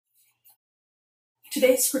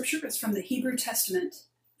Today's scripture is from the Hebrew Testament,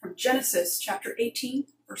 from Genesis chapter 18,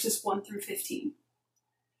 verses 1 through 15.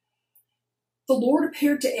 The Lord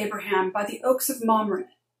appeared to Abraham by the oaks of Mamre,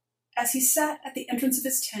 as he sat at the entrance of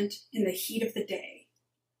his tent in the heat of the day.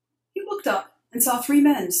 He looked up and saw 3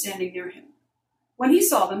 men standing near him. When he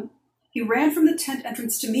saw them, he ran from the tent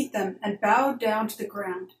entrance to meet them and bowed down to the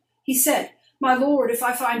ground. He said, "My Lord, if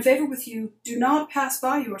I find favor with you, do not pass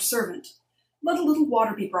by your servant. Let a little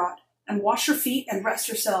water be brought, and wash your feet and rest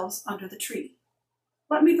yourselves under the tree.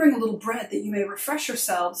 Let me bring a little bread that you may refresh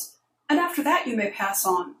yourselves, and after that you may pass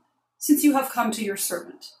on, since you have come to your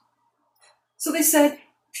servant." So they said,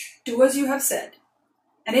 "Do as you have said."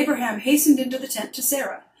 And Abraham hastened into the tent to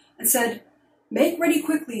Sarah and said, "Make ready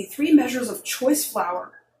quickly 3 measures of choice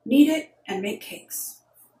flour, knead it, and make cakes."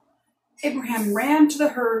 Abraham ran to the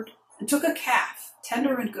herd and took a calf,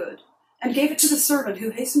 tender and good, and gave it to the servant who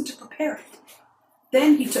hastened to prepare it.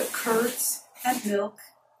 Then he took curds and milk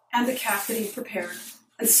and the calf that he had prepared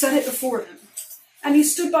and set it before them, and he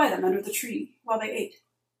stood by them under the tree while they ate.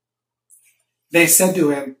 They said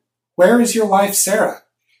to him, "Where is your wife Sarah?"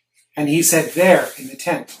 And he said, "There, in the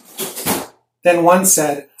tent." Then one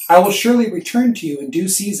said, "I will surely return to you in due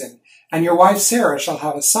season, and your wife Sarah shall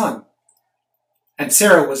have a son." And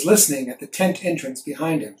Sarah was listening at the tent entrance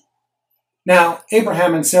behind him. Now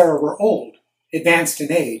Abraham and Sarah were old, advanced in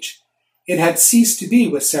age. It had ceased to be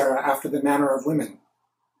with Sarah after the manner of women.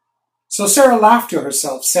 So Sarah laughed to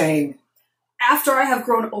herself, saying, "After I have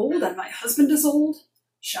grown old and my husband is old,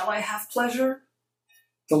 shall I have pleasure?"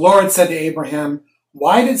 The Lord said to Abraham,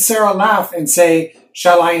 "Why did Sarah laugh and say,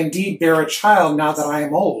 'Shall I indeed bear a child now that I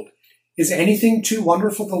am old?' Is anything too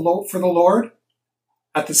wonderful for the Lord?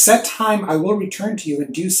 At the set time I will return to you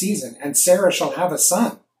in due season, and Sarah shall have a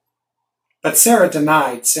son." But Sarah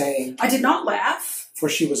denied, saying, "I did not laugh," for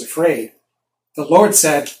she was afraid. The Lord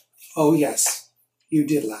said, "Oh yes, you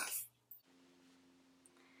did laugh."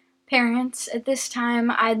 Parents, at this time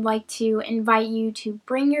I'd like to invite you to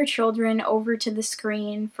bring your children over to the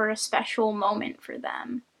screen for a special moment for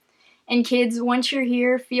them. And kids, once you're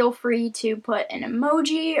here, feel free to put an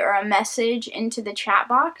emoji or a message into the chat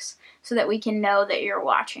box so that we can know that you're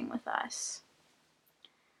watching with us.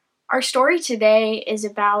 Our story today is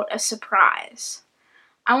about a surprise.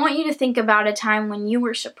 I want you to think about a time when you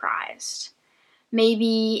were surprised.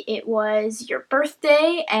 Maybe it was your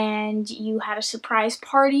birthday and you had a surprise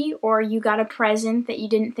party, or you got a present that you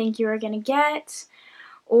didn't think you were going to get,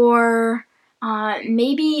 or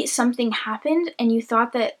maybe something happened and you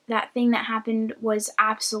thought that that thing that happened was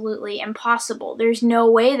absolutely impossible. There's no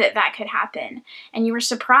way that that could happen, and you were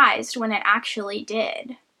surprised when it actually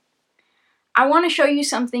did. I want to show you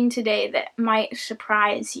something today that might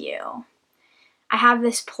surprise you. I have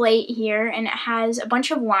this plate here, and it has a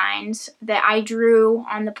bunch of lines that I drew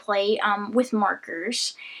on the plate with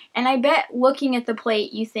markers. And I bet looking at the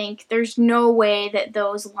plate you think there's no way that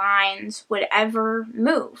those lines would ever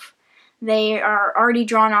move. They are already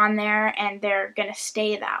drawn on there and they're going to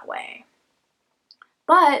stay that way.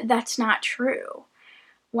 But that's not true.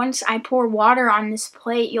 Once I pour water on this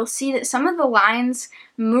plate, you'll see that some of the lines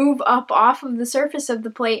move up off of the surface of the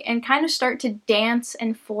plate and kind of start to dance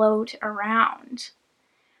and float around.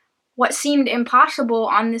 What seemed impossible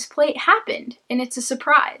on this plate happened, and it's a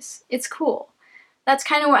surprise. It's cool. That's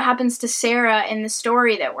kind of what happens to Sarah in the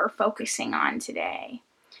story that we're focusing on today.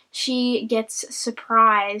 She gets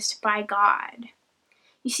surprised by God.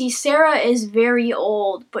 You see, Sarah is very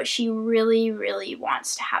old, but she really, really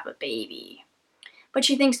wants to have a baby. But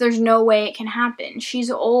she thinks there's no way it can happen. She's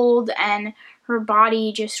old and her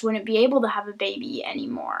body just wouldn't be able to have a baby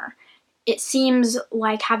anymore. It seems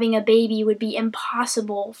like having a baby would be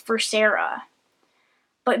impossible for Sarah.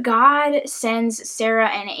 But God sends Sarah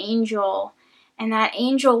an angel, and that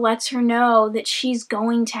angel lets her know that she's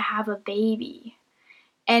going to have a baby.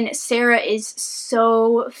 And Sarah is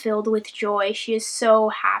so filled with joy. She is so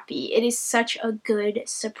happy. It is such a good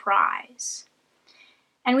surprise.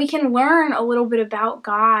 And we can learn a little bit about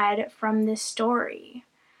God from this story.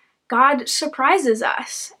 God surprises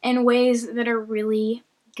us in ways that are really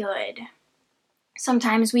good.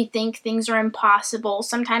 Sometimes we think things are impossible.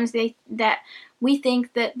 Sometimes that we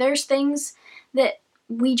think that there's things that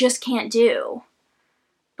we just can't do.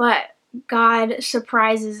 But God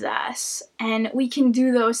surprises us, and we can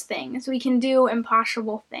do those things. We can do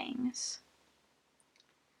impossible things.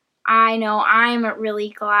 I know I'm really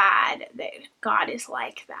glad that God is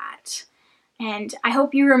like that. And I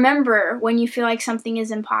hope you remember when you feel like something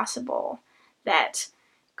is impossible, that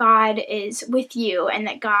God is with you and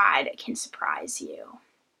that God can surprise you.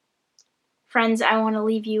 Friends, I want to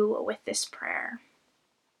leave you with this prayer.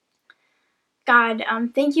 God,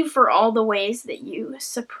 thank you for all the ways that you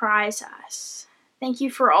surprise us. Thank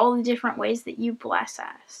you for all the different ways that you bless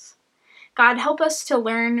us. God, help us to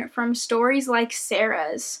learn from stories like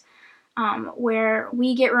Sarah's, where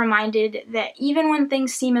we get reminded that even when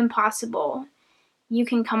things seem impossible, you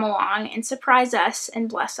can come along and surprise us and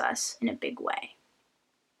bless us in a big way.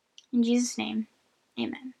 In Jesus' name,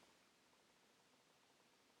 amen.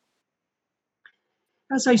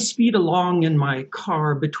 As I speed along in my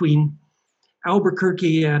car between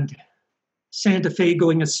Albuquerque and Santa Fe,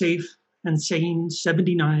 going a safe and sane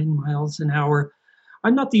 79 miles an hour,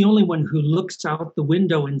 I'm not the only one who looks out the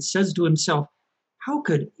window and says to himself, how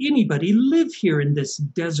could anybody live here in this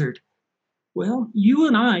desert? Well, you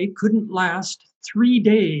and I couldn't last 3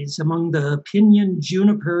 days among the pinyon,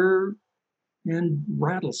 juniper, and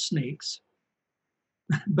rattlesnakes.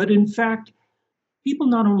 But in fact, people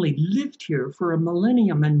not only lived here for a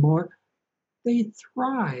millennium and more, they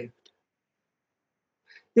thrived.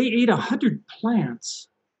 They ate 100 plants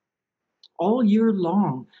all year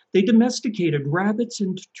long. They domesticated rabbits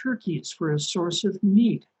and turkeys for a source of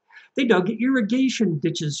meat. They dug irrigation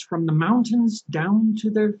ditches from the mountains down to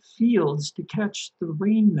their fields to catch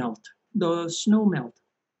the snow melt.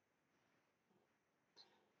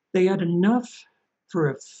 They had enough for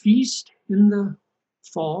a feast in the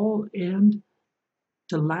fall and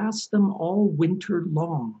to last them all winter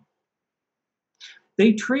long.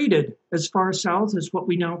 They traded as far south as what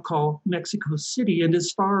we now call Mexico City and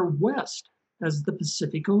as far west as the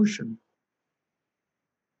Pacific Ocean.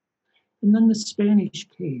 And then the Spanish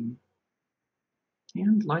came,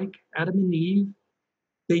 and like Adam and Eve,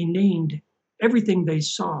 they named everything they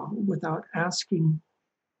saw without asking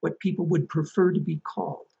what people would prefer to be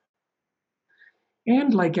called.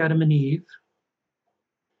 And like Adam and Eve,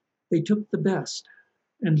 they took the best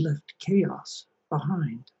and left chaos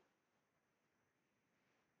behind.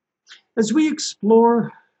 As we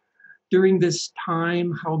explore during this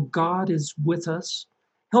time how God is with us,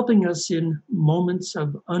 helping us in moments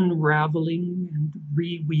of unraveling and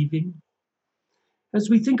reweaving, as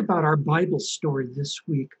we think about our Bible story this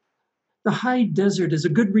week, the high desert is a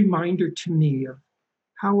good reminder to me of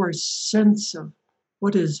how our sense of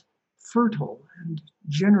what is fertile and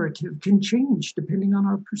generative can change depending on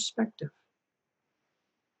our perspective.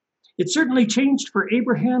 It certainly changed for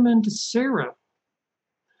Abraham and Sarah.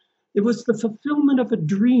 It was the fulfillment of a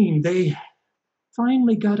dream. They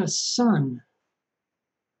finally got a son.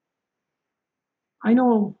 I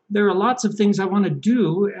know there are lots of things I want to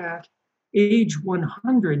do at age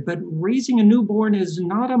 100, but raising a newborn is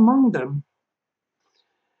not among them.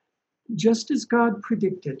 Just as God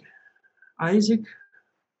predicted, Isaac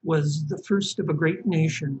was the first of a great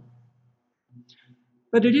nation.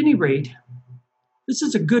 But at any rate, this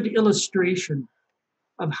is a good illustration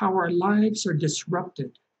of how our lives are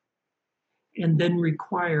disrupted and then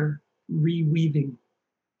require reweaving.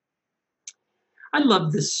 I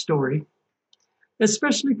love this story,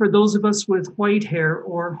 especially for those of us with white hair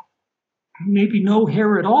or maybe no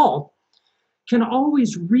hair at all, can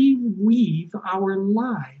always reweave our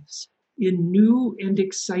lives in new and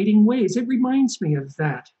exciting ways. It reminds me of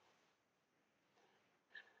that.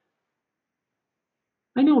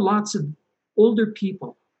 I know lots of older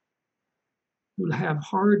people who have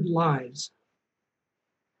hard lives,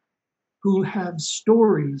 who have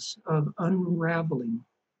stories of unraveling.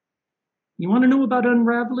 You want to know about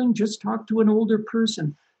unraveling? Just talk to an older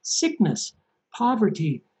person. Sickness,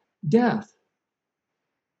 poverty, death,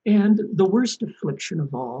 and the worst affliction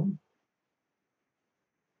of all,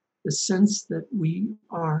 the sense that we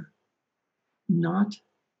are not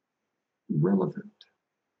relevant.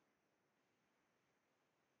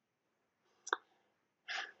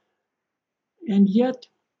 And yet,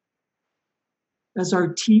 as our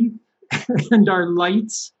teeth and our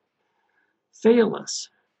lights fail us,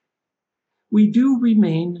 we do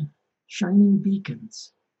remain shining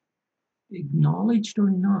beacons, acknowledged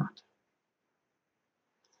or not,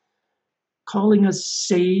 calling us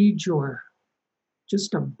sage or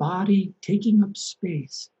just a body taking up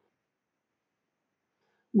space.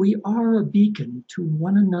 We are a beacon to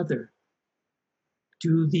one another,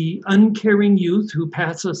 to the uncaring youth who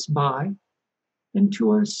pass us by, and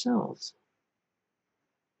to ourselves,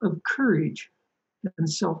 of courage and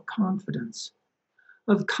self-confidence,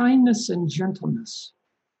 of kindness and gentleness,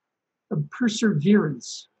 of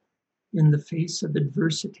perseverance in the face of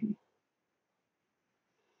adversity.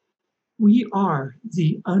 We are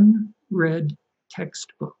the unread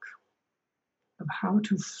textbook of how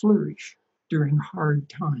to flourish during hard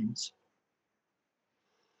times.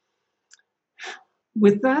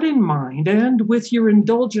 With that in mind, and with your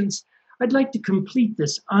indulgence, I'd like to complete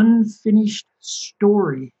this unfinished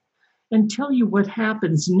story and tell you what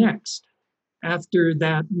happens next after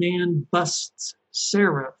that man busts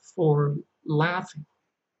Sarah for laughing.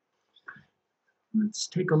 Let's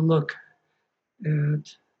take a look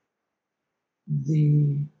at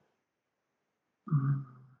the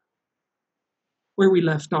where we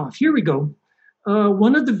left off. Here we go.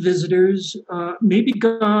 One of the visitors, maybe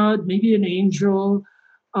God, maybe an angel,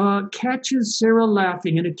 catches Sarah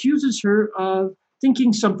laughing and accuses her of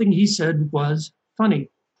thinking something he said was funny.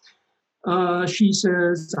 She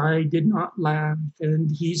says, I did not laugh.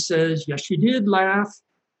 And he says, yes, you did laugh.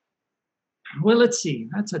 Well, let's see.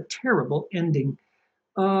 That's a terrible ending.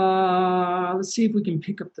 Let's see if we can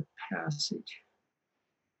pick up the passage.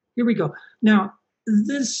 Here we go. Now,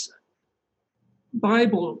 this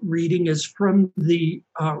Bible reading is from the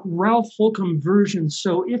Ralph Holcomb version.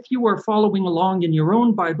 So if you are following along in your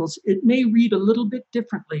own Bibles, it may read a little bit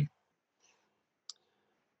differently.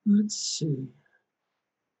 Let's see.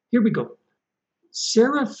 Here we go.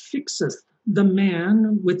 Sarah fixeth the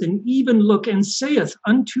man with an even look and saith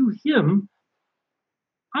unto him,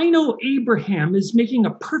 I know Abraham is making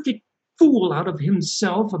a perfect fool out of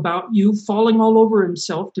himself about you, falling all over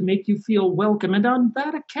himself to make you feel welcome. And on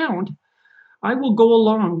that account, I will go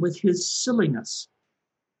along with his silliness.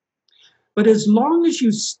 But as long as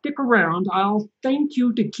you stick around, I'll thank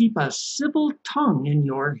you to keep a civil tongue in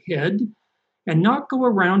your head and not go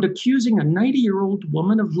around accusing a 90-year-old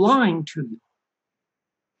woman of lying to you.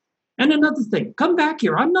 And another thing, come back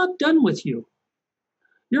here. I'm not done with you.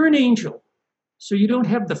 You're an angel, so you don't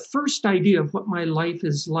have the first idea of what my life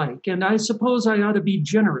is like. And I suppose I ought to be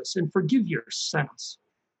generous and forgive your sense.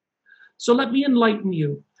 So let me enlighten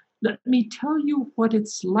you. Let me tell you what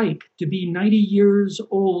it's like to be 90 years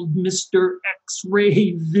old, Mr.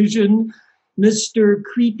 X-ray vision, Mr.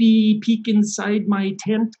 creepy peek inside my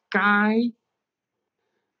tent guy.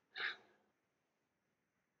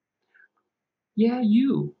 Yeah,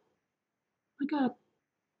 you. I got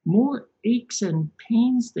more aches and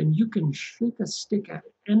pains than you can shake a stick at,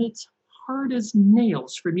 and it's hard as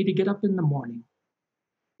nails for me to get up in the morning.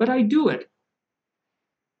 But I do it.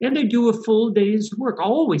 And I do a full day's work. I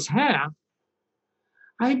always have.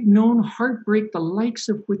 I've known heartbreak the likes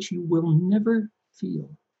of which you will never feel.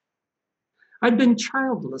 I've been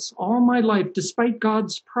childless all my life, despite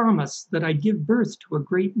God's promise that I'd give birth to a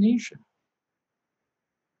great nation.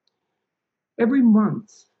 Every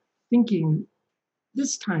month, thinking,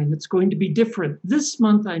 this time it's going to be different. This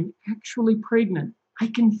month I'm actually pregnant. I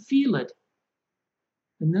can feel it.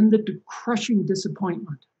 And then the crushing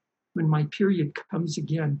disappointment when my period comes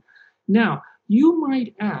again. Now, you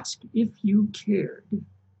might ask if you cared.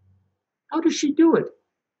 How does she do it?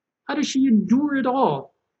 How does she endure it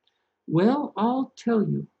all? Well, I'll tell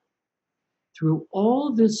you. Through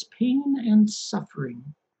all this pain and suffering,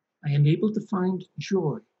 I am able to find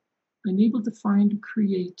joy. I'm able to find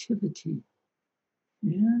creativity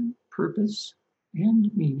and purpose and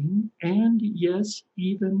meaning and, yes,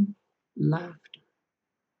 even laughter.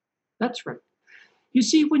 That's right. You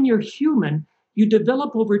see, when you're human, you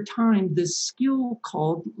develop over time this skill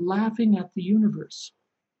called laughing at the universe.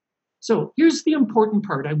 So here's the important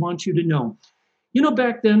part I want you to know. You know,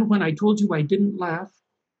 back then when I told you I didn't laugh,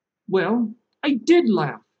 well, I did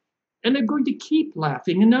laugh. And I'm going to keep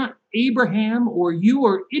laughing, and not Abraham or you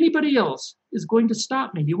or anybody else is going to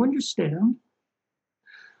stop me. You understand?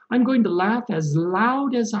 I'm going to laugh as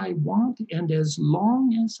loud as I want and as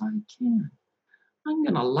long as I can. I'm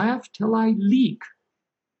going to laugh till I leak.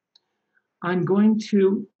 I'm going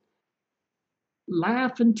to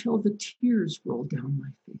laugh until the tears roll down my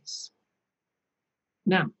face.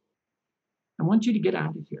 Now, I want you to get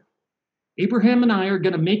out of here. Abraham and I are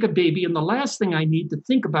going to make a baby, and the last thing I need to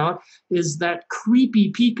think about is that creepy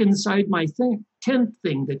peek inside my tent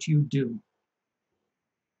thing that you do.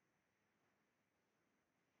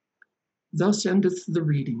 Thus endeth the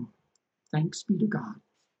reading. Thanks be to God.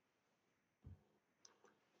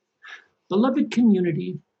 Beloved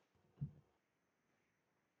community,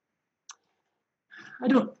 I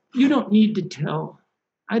don't need to tell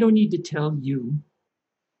you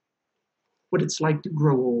what it's like to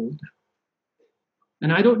grow old.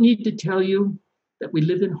 And I don't need to tell you that we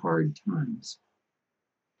live in hard times.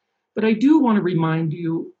 But I do want to remind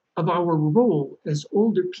you of our role as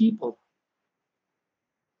older people.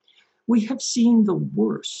 We have seen the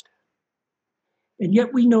worst, and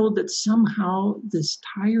yet we know that somehow this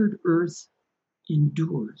tired earth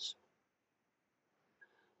endures.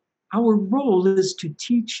 Our role is to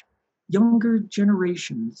teach younger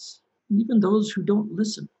generations, even those who don't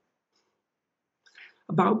listen,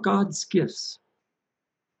 about God's gifts.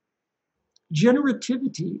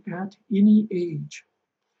 Generativity at any age.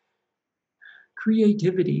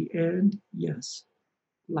 creativity, and, yes,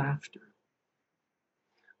 laughter.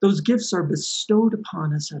 Those gifts are bestowed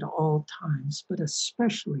upon us at all times, but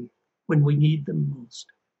especially when we need them most.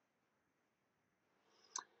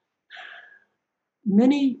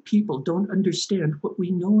 Many people don't understand what we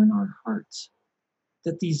know in our hearts,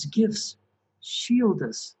 that these gifts shield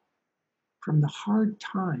us from the hard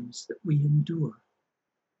times that we endure.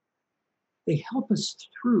 They help us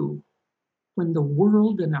through when the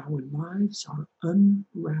world and our lives are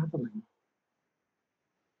unraveling.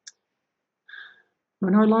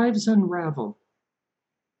 When our lives unravel,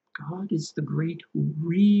 God is the great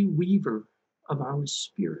reweaver of our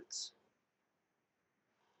spirits.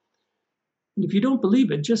 And if you don't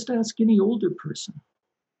believe it, just ask any older person.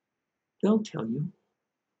 They'll tell you.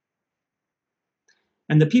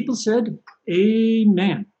 And the people said,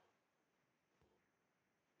 Amen.